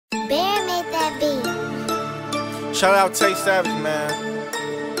Bear made that beat. Shout out Tay Savage, man.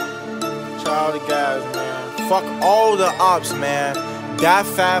 Shout out the guys, man. Fuck all the ops, man. Die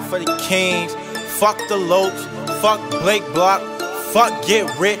 5 for the Kings. Fuck the Lopes. Fuck Blake Block. Fuck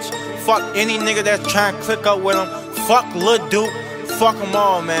Get Rich. Fuck any nigga that's trying to click up with him. Fuck Lil Duke. Fuck them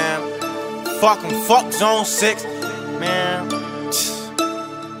all, man. Fuck them. Fuck Zone 6. Man.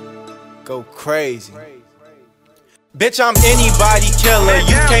 Go crazy. Bitch, I'm anybody killer.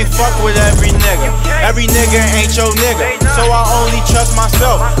 You can't fuck with every nigga. Every nigga ain't your nigga. So I only trust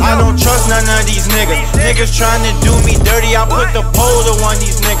myself. I don't trust none of these niggas. Niggas trying to do me dirty. I put the pole to one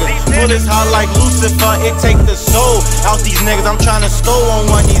these niggas. Pull this hot like Lucifer. It take the soul out these niggas. I'm trying to stole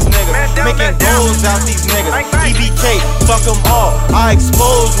on one these niggas. Making goals out these niggas. EBK, fuck them all. I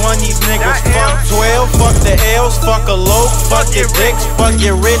expose one these niggas. Fuck 12, fuck the L's, fuck a low, fuck your dicks, fuck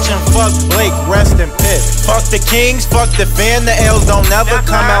your rich, and fuck Blake. Rest in peace. Fuck the Kings. Fuck the fan, the L's don't never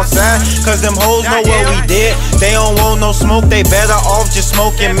come outside. Cause them hoes know what we did. They don't want no smoke, they better off just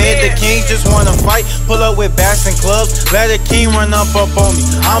smoking mid. The Kings just wanna fight, pull up with bats and clubs. Let a king run up on me,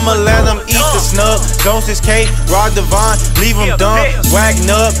 I'ma let him eat the snub. Jones is K, Rod Devon, leave him dumb. Wag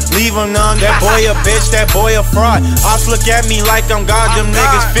Nub, leave him numb. That boy a bitch, that boy a fraud. Ops look at me like I'm God, them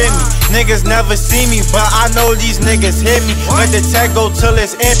niggas fit me. Niggas never see me, but I know these niggas hit me. Let the tag go till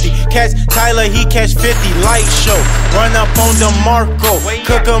it's empty. Catch Tyler, he catch 50, light show. Run up on DeMarco,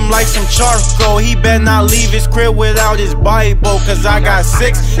 cook him like some charcoal. He better not leave his crib without his Bible. Cause I got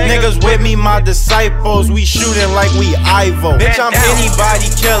 6 niggas with me, my disciples. We shooting like we Ivo. Bitch, I'm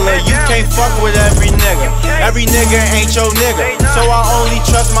anybody killer. You can't fuck with every nigga. Every nigga ain't your nigga. So I only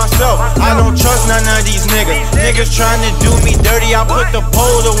trust myself. I don't trust none of these niggas. Niggas trying to do me dirty. I put the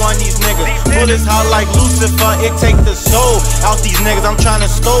pole to one these niggas. Pull this hot like Lucifer. It take the soul out these niggas. I'm trying to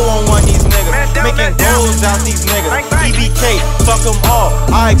stole on one these niggas. Making goals out these niggas. EBK, fuck them all.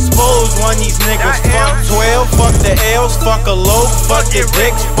 I expose one these niggas. Fuck 12, fuck the L's, fuck a low, fuck your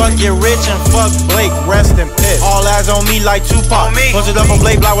dicks, fuck your rich, and fuck Blake. Rest in peace. All eyes on me like Tupac. Push it up on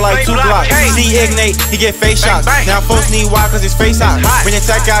Blake Block with like 2 blocks. See Ignite, he get face shots. Now folks need why, cause his face hot. When your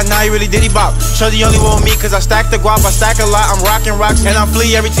tech out, now he really diddy bop. Shorty only want me cause I stack the guap. I stack a lot, I'm rocking rocks, and I'm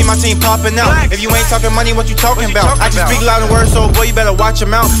flea every team my team popping out. If you ain't talking money, what you talking about? I just speak loud and words, so boy, you better watch your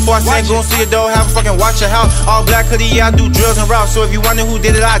mouth. Before I say go see your door, have a fucking watch your house. All black hoodie, yeah, I do drills and routes. So if you wonder who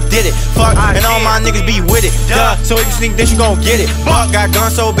did it, I did it. Fuck, and all my niggas be with it. Duh, so if you sneak this, you gon' get it. Buck got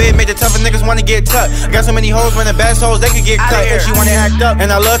guns so big, made the tougher niggas wanna get tucked. I got so many hoes, running best hoes, they could get cut if she wanna act up.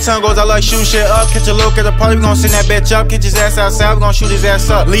 And I love tangos, I love shooting shit up. Catch a look at the party, we gon' send that bitch up. Catch his ass outside, we gon' shoot his ass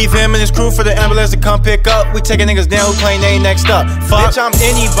up. Leave him and his crew for the ambulance to come pick up. We taking niggas down who claim they next up. Fuck, bitch, I'm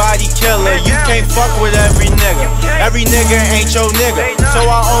anybody killer. You can't fuck with every nigga. Every nigga ain't your nigga. So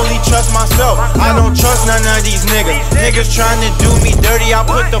I only trust myself. I don't trust none of these niggas. Niggas trying to do me dirty. I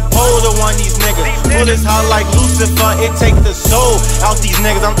put the pole to one these niggas. Pull this hot like Lucifer. It take the soul out these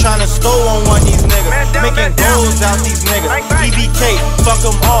niggas. I'm trying to stole on one these niggas. Making goals out these niggas. EBK, fuck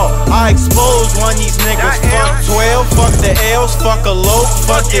them all. I expose one these niggas. Fuck 12, fuck the L's, fuck a low,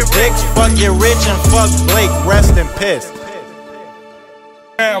 fuck your dicks, fuck your rich, and fuck Blake. Rest in peace.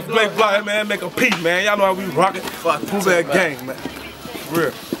 Man, Blake Block, man, make a peace, man. Y'all know how we rockin'. Prove that gang, man.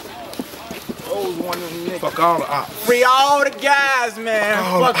 Real. Fuck all the ops. Free all the guys, man.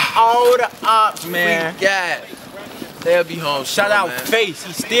 Fuck all the ops, man. Free guys. They'll be home. Shout out man. Face.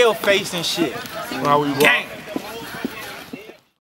 He still facing shit. How we rock.